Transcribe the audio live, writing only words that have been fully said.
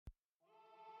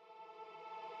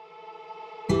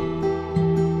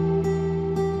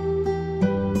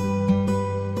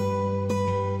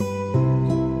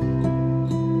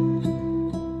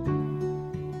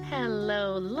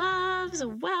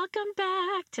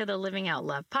to the Living Out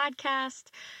Love podcast.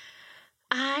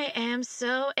 I am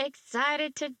so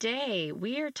excited today.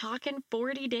 We are talking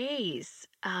 40 days.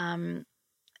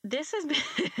 This has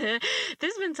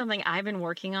been something I've been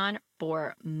working on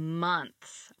for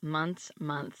months,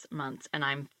 and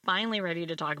I'm finally ready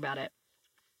to talk about it.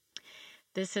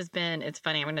 It's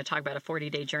funny, I'm going to talk about a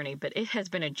 40-day journey, but it has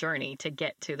been a journey to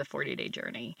get to the 40-day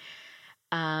journey.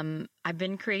 I've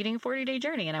been creating a 40-day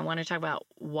journey, and I want to talk about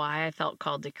why I felt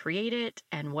called to create it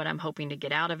and what I'm hoping to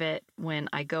get out of it when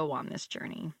I go on this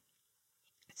journey.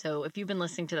 So if you've been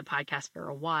listening to the podcast for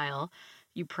a while,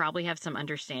 you probably have some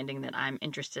understanding that I'm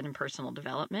interested in personal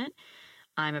development.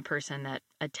 I'm a person that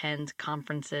attends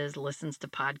conferences, listens to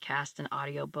podcasts and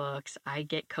audiobooks. I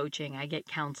get coaching, I get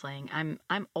counseling.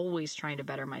 I'm always trying to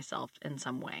better myself in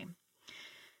some way.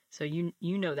 So you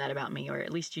know that about me, or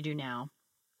at least you do now.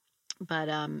 But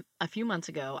a few months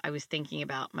ago, I was thinking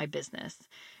about my business.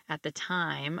 At the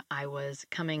time, I was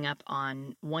coming up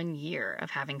on 1 year of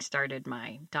having started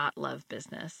my .love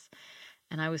business.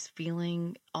 And I was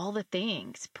feeling all the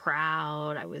things,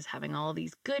 proud. I was having all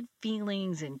these good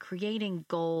feelings and creating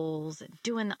goals and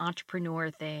doing the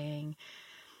entrepreneur thing.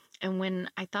 And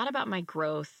when I thought about my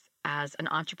growth as an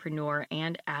entrepreneur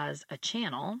and as a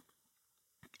channel,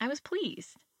 I was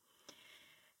pleased.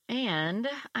 And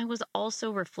I was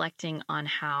also reflecting on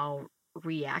how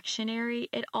reactionary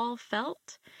it all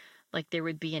felt. Like there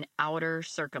would be an outer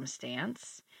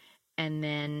circumstance, and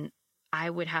then I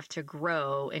would have to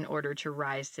grow in order to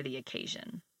rise to the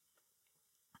occasion.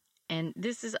 And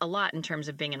this is a lot in terms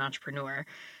of being an entrepreneur.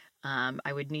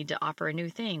 I would need to offer a new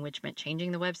thing, which meant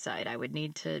changing the website. I would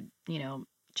need to,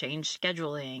 change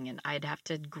scheduling, and I'd have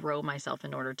to grow myself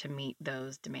in order to meet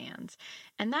those demands.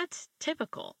 And that's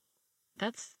typical.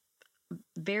 That's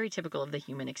very typical of the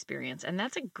human experience. And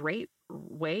that's a great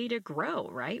way to grow,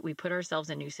 right? We put ourselves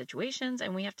in new situations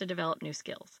and we have to develop new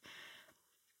skills.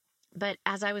 But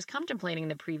as I was contemplating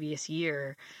the previous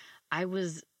year, I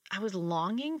was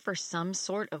longing for some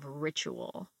sort of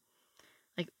ritual.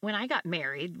 Like when I got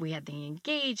married, we had the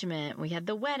engagement, we had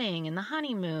the wedding and the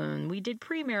honeymoon, we did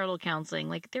premarital counseling.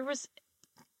 Like there was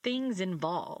things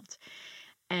involved.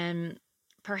 And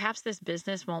perhaps this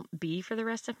business won't be for the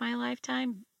rest of my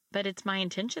lifetime, but it's my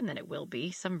intention that it will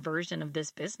be some version of this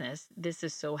business. This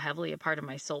is so heavily a part of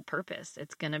my soul purpose.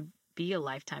 It's going to be a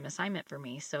lifetime assignment for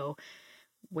me. So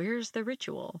where's the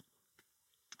ritual?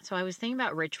 So I was thinking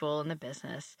about ritual in the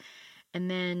business.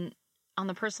 And then on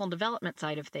the personal development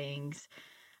side of things,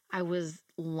 I was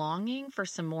longing for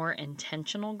some more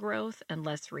intentional growth and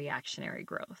less reactionary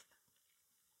growth.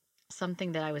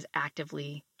 Something that I was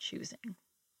actively choosing.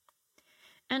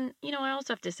 And, I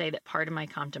also have to say that part of my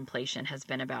contemplation has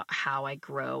been about how I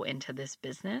grow into this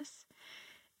business.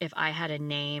 If I had a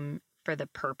name for the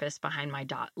purpose behind my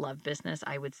 .love business,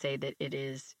 I would say that it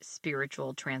is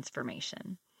spiritual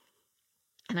transformation.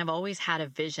 And I've always had a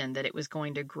vision that it was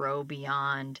going to grow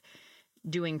beyond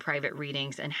doing private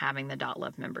readings and having the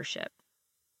 .love membership.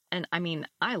 And I mean,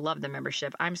 I love the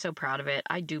membership. I'm so proud of it.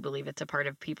 I do believe it's a part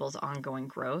of people's ongoing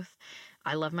growth.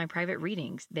 I love my private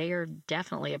readings. They are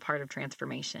definitely a part of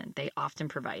transformation. They often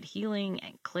provide healing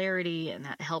and clarity, and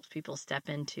that helps people step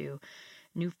into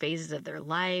new phases of their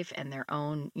life and their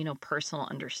own, personal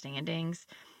understandings.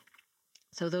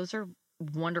 So those are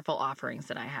wonderful offerings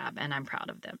that I have, and I'm proud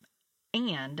of them.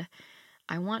 And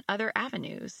I want other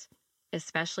avenues,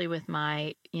 especially with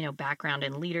my, background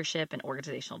in leadership and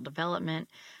organizational development.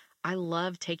 I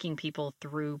love taking people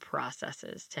through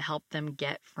processes to help them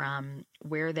get from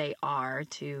where they are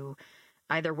to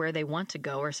either where they want to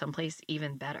go or someplace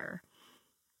even better.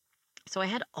 So I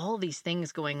had all these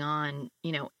things going on,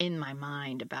 in my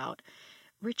mind about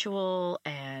ritual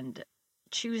and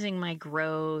choosing my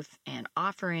growth and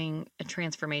offering a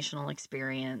transformational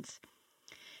experience.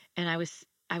 And I was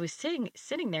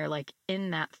sitting there like in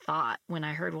that thought when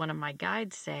I heard one of my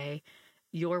guides say,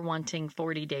 "You're wanting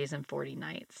 40 days and 40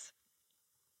 nights."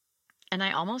 And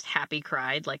I almost happy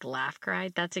cried, like laugh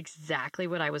cried. That's exactly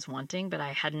what I was wanting, but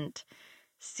I hadn't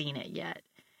seen it yet.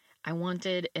 I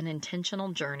wanted an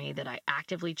intentional journey that I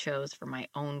actively chose for my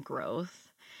own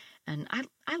growth. And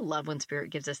I love when Spirit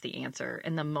gives us the answer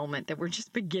in the moment that we're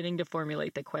just beginning to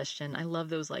formulate the question. I love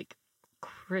those like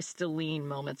crystalline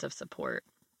moments of support.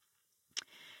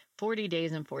 40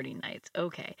 days and 40 nights.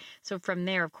 Okay. So from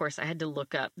there, of course, I had to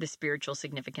look up the spiritual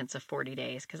significance of 40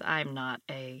 days because I'm not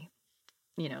a,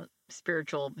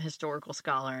 spiritual historical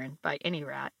scholar and by any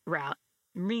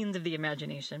means of the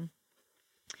imagination.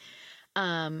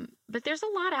 But there's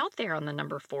a lot out there on the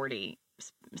number 40,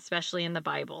 especially in the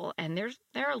Bible. And there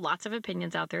are lots of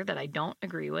opinions out there that I don't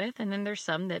agree with. And then there's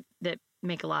some that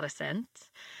make a lot of sense.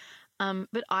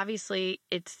 But obviously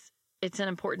it's an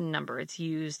important number. It's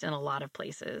used in a lot of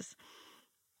places.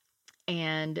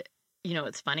 And,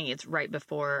 it's funny. It's right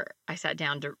before I sat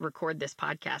down to record this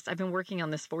podcast. I've been working on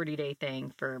this 40-day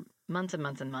thing for months and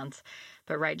months and months.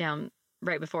 But right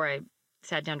before I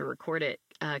sat down to record it,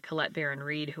 Colette Baron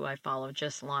Reed, who I follow,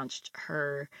 just launched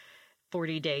her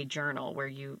 40-day journal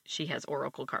where she has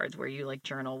oracle cards where you like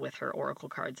journal with her oracle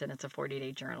cards, and it's a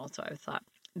 40-day journal. So I thought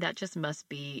that just must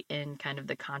be in kind of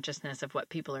the consciousness of what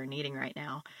people are needing right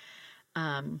now.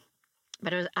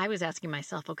 But I was asking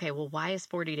myself, okay, well, why is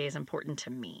 40 days important to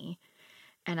me?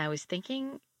 And I was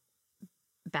thinking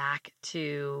back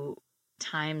to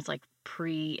times like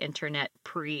pre-internet,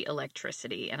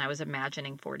 pre-electricity, and I was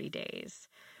imagining 40 days.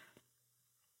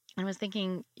 And I was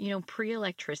thinking,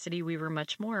 pre-electricity, we were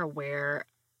much more aware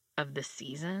of the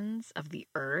seasons, of the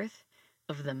earth,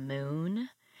 of the moon.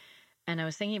 And I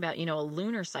was thinking about, a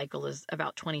lunar cycle is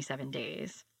about 27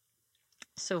 days.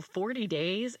 So 40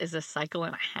 days is a cycle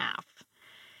and a half.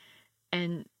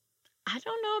 And I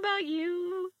don't know about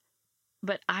you,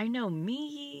 but I know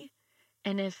me.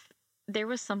 And if there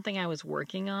was something I was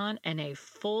working on and a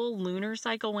full lunar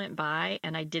cycle went by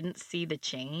and I didn't see the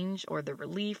change or the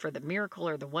relief or the miracle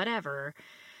or the whatever,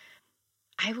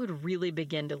 I would really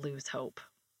begin to lose hope.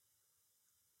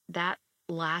 That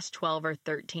last 12 or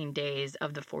 13 days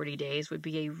of the 40 days would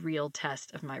be a real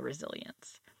test of my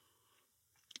resilience.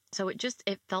 So it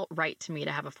felt right to me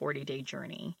to have a 40-day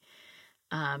journey.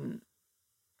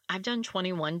 I've done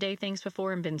 21-day things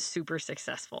before and been super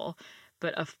successful,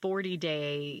 but a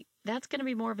 40-day, that's going to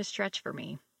be more of a stretch for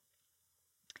me.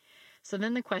 So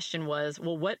then the question was,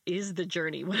 well, what is the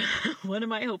journey? What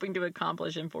am I hoping to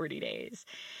accomplish in 40 days?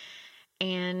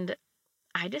 And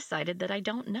I decided that I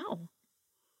don't know.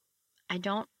 I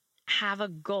don't have a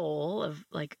goal of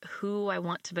like who I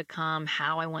want to become,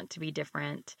 how I want to be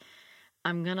different.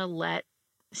 I'm going to let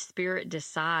Spirit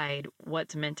decide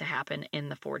what's meant to happen in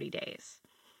the 40 days.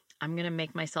 I'm going to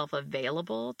make myself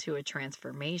available to a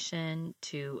transformation,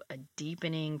 to a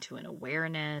deepening, to an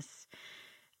awareness,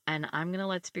 and I'm going to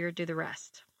let Spirit do the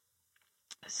rest.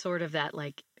 Sort of that,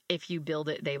 like, if you build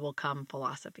it, they will come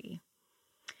philosophy.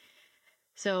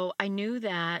 So I knew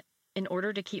that in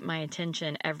order to keep my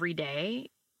attention every day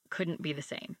couldn't be the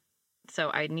same. So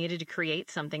I needed to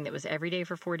create something that was every day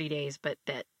for 40 days, but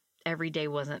that every day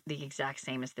wasn't the exact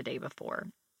same as the day before,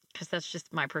 because that's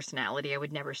just my personality. I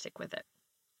would never stick with it.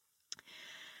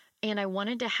 And I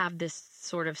wanted to have this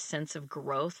sort of sense of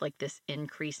growth, like this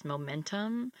increased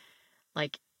momentum,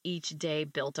 like each day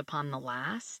built upon the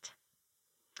last.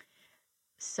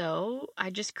 So I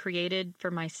just created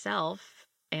for myself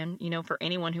and, for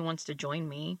anyone who wants to join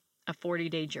me, a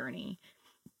 40-day journey.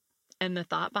 And the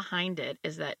thought behind it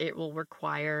is that it will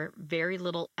require very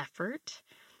little effort,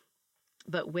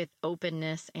 but with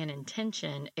openness and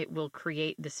intention, it will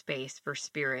create the space for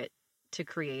Spirit to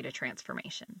create a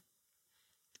transformation.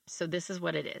 So this is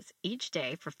what it is. Each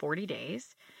day for 40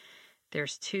 days,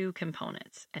 there's two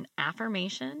components, an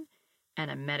affirmation and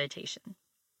a meditation.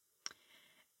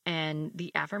 And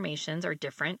the affirmations are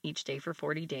different each day for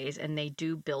 40 days, and they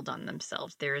do build on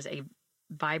themselves. There is a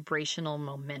vibrational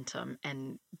momentum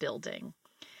and building.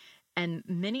 And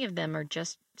many of them are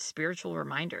just spiritual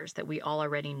reminders that we all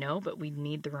already know, but we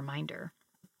need the reminder,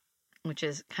 which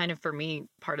is kind of, for me,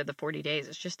 part of the 40 days.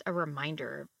 It's just a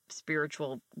reminder of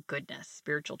spiritual goodness,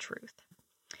 spiritual truth.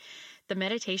 The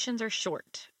meditations are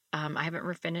short. I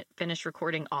haven't finished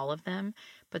recording all of them,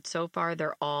 but so far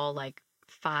they're all like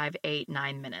 5, 8,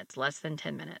 9 minutes, less than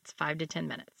 10 minutes, 5 to 10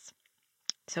 minutes.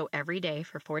 So every day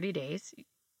for 40 days,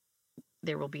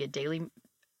 there will be a daily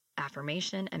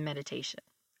affirmation and meditation.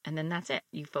 And then that's it.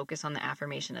 You focus on the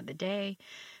affirmation of the day,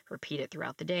 repeat it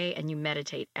throughout the day, and you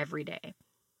meditate every day.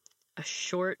 A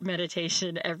short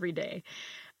meditation every day.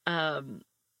 And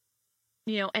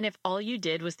if all you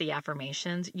did was the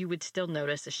affirmations, you would still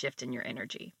notice a shift in your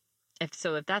energy. If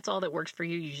that's all that works for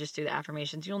you, you just do the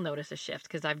affirmations, you'll notice a shift,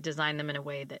 because I've designed them in a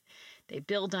way that they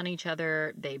build on each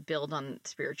other, they build on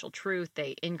spiritual truth,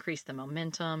 they increase the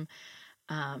momentum.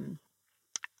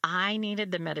 I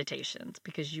needed the meditations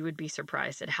because you would be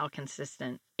surprised at how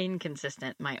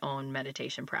inconsistent my own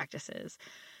meditation practice is.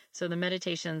 So the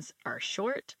meditations are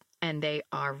short and they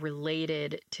are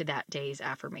related to that day's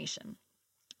affirmation.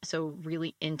 So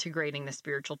really integrating the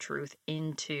spiritual truth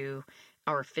into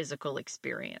our physical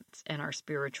experience and our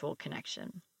spiritual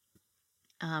connection.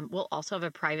 We'll also have a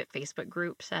private Facebook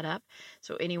group set up.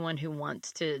 So anyone who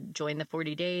wants to join the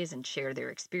 40 days and share their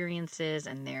experiences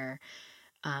and their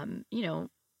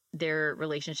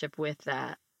relationship with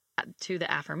that, to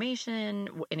the affirmation,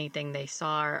 anything they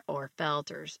saw or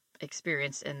felt or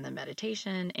experienced in the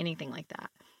meditation, anything like that.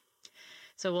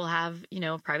 So we'll have,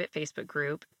 a private Facebook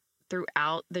group.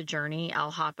 Throughout the journey,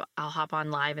 I'll hop on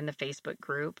live in the Facebook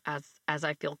group as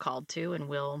I feel called to, and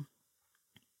we'll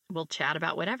chat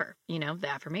about whatever, the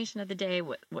affirmation of the day,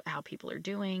 how people are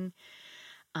doing.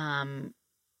 And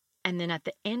then at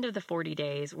the end of the 40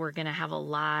 days, we're going to have a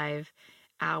live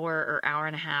hour or hour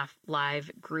and a half live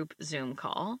group Zoom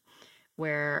call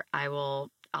where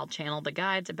I'll channel the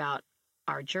guides about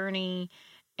our journey,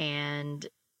 and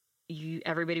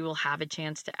everybody will have a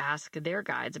chance to ask their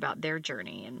guides about their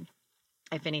journey. And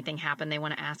if anything happened they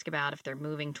want to ask about, if they're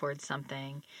moving towards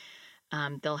something,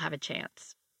 they'll have a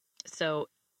chance. So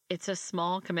it's a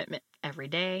small commitment every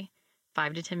day,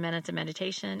 5 to 10 minutes of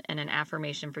meditation and an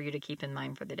affirmation for you to keep in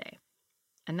mind for the day.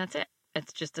 And that's it.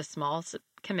 It's just a small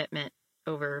commitment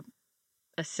over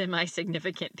a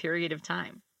semi-significant period of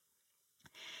time.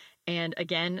 And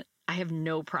again, I have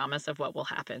no promise of what will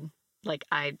happen. Like,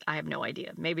 I have no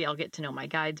idea. Maybe I'll get to know my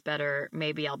guides better.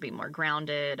 Maybe I'll be more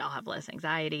grounded. I'll have less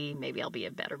anxiety. Maybe I'll be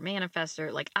a better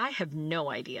manifester. Like, I have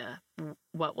no idea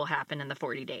what will happen in the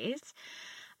 40 days.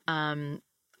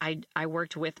 I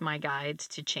worked with my guides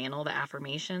to channel the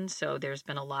affirmations. So there's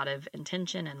been a lot of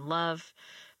intention and love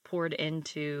poured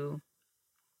into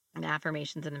the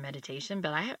affirmations and the meditation,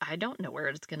 but I don't know where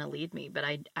it's going to lead me, but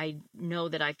I know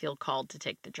that I feel called to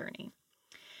take the journey.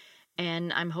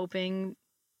 And I'm hoping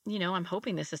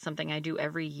this is something I do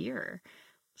every year,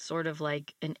 sort of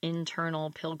like an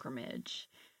internal pilgrimage,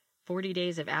 40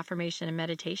 days of affirmation and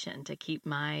meditation to keep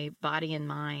my body and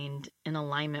mind in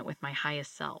alignment with my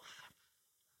highest self.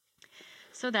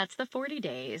 So that's the 40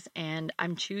 days, and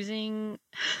I'm choosing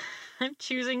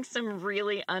some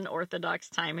really unorthodox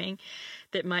timing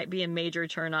that might be a major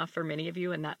turnoff for many of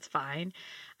you, and that's fine.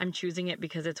 I'm choosing it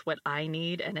because it's what I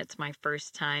need, and it's my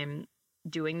first time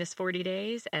doing this 40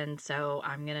 days. And so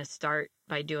I'm going to start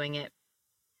by doing it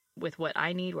with what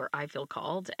I need, where I feel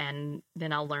called, and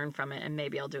then I'll learn from it and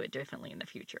maybe I'll do it differently in the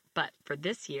future. But for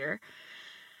this year,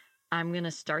 I'm going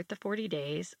to start the 40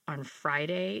 days on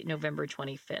Friday, November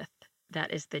 25th.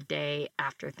 That is the day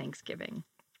after Thanksgiving.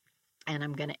 And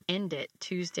I'm going to end it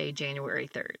Tuesday, January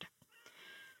 3rd.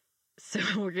 So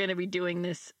we're going to be doing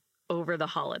this over the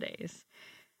holidays.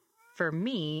 For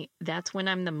me, that's when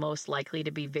I'm the most likely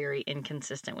to be very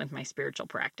inconsistent with my spiritual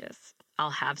practice. I'll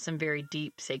have some very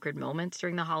deep sacred moments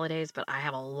during the holidays, but I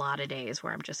have a lot of days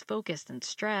where I'm just focused and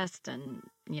stressed and,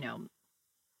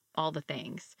 all the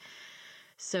things.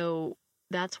 So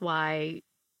that's why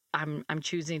I'm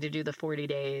choosing to do the 40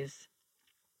 days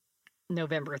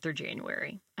November through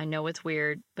January. I know it's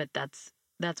weird, but that's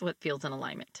what feels in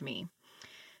alignment to me.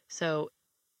 So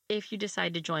if you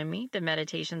decide to join me, the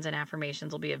meditations and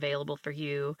affirmations will be available for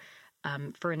you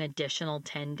for an additional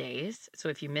 10 days. So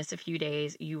if you miss a few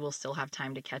days, you will still have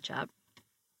time to catch up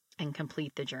and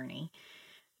complete the journey.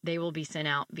 They will be sent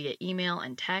out via email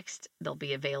and text. They'll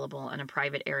be available in a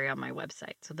private area on my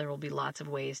website. So there will be lots of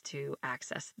ways to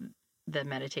access the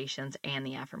meditations and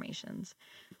the affirmations.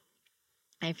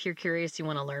 If you're curious, you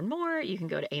want to learn more, you can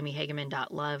go to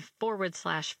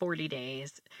amyhageman.love/40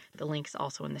 days. The link's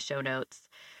also in the show notes.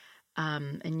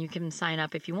 And you can sign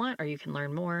up if you want, or you can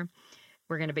learn more.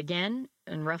 We're going to begin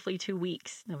in roughly 2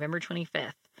 weeks, November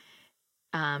 25th.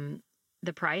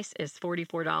 The price is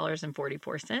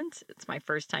 $44.44. It's my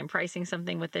first time pricing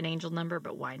something with an angel number,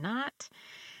 but why not?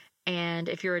 And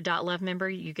if you're a .love member,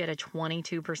 you get a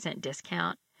 22%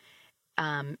 discount.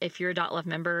 If you're a .love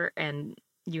member and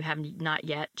you have not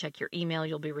yet, check your email.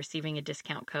 You'll be receiving a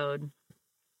discount code.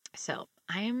 So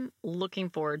I am looking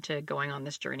forward to going on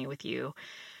this journey with you.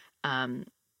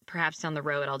 Perhaps down the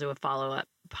road, I'll do a follow-up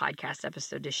podcast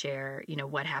episode to share,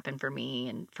 what happened for me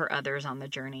and for others on the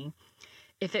journey.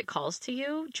 If it calls to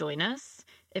you, join us.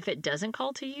 If it doesn't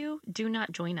call to you, do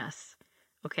not join us.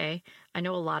 Okay? I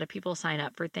know a lot of people sign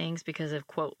up for things because of,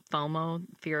 quote, FOMO,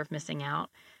 fear of missing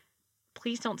out.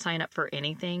 Please don't sign up for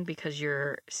anything because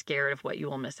you're scared of what you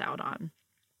will miss out on.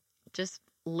 Just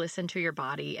listen to your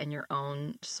body and your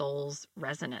own soul's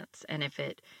resonance. And if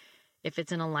it's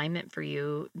in alignment for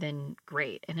you, then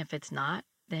great. And if it's not,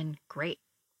 then great.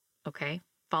 Okay?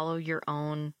 Follow your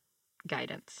own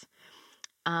guidance.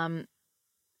 And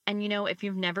if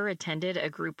you've never attended a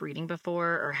group reading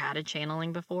before or had a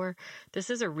channeling before, this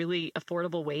is a really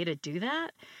affordable way to do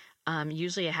that.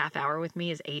 Usually a half hour with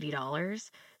me is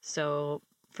 $80. So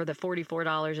for the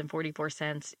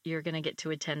 $44.44, you're going to get to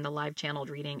attend the live channeled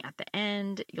reading at the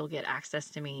end. You'll get access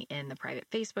to me in the private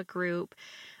Facebook group.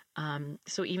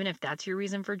 So even if that's your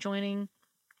reason for joining,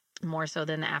 more so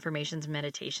than the affirmations and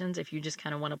meditations, if you just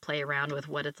kind of want to play around with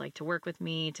what it's like to work with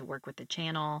me, to work with the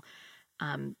channel,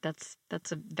 that's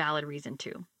a valid reason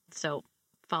too. So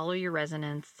follow your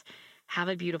resonance, Have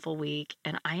a beautiful week.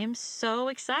 And I am so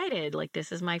excited. Like,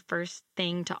 this is my first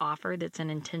thing to offer that's an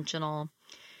intentional,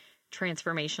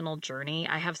 transformational journey.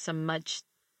 I have some much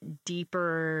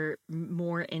deeper,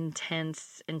 more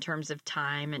intense in terms of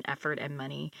time and effort and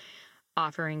money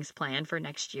offerings planned for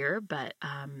next year. But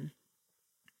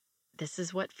this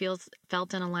is what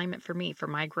felt in alignment for me, for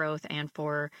my growth and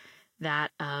for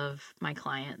that of my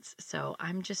clients. So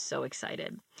I'm just so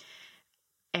excited.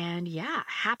 And yeah,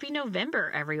 happy November,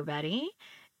 everybody.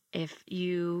 If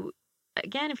you're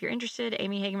interested,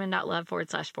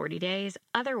 amyhageman.love/40 days.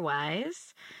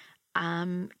 Otherwise,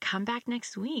 come back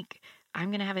next week.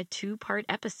 I'm going to have a 2-part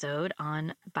episode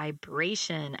on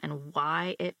vibration and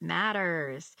why it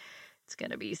matters. It's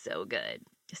going to be so good.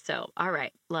 So, all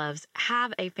right, loves,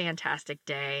 have a fantastic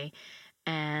day.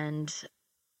 And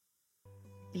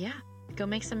yeah, go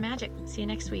make some magic. See you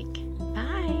next week.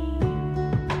 Bye.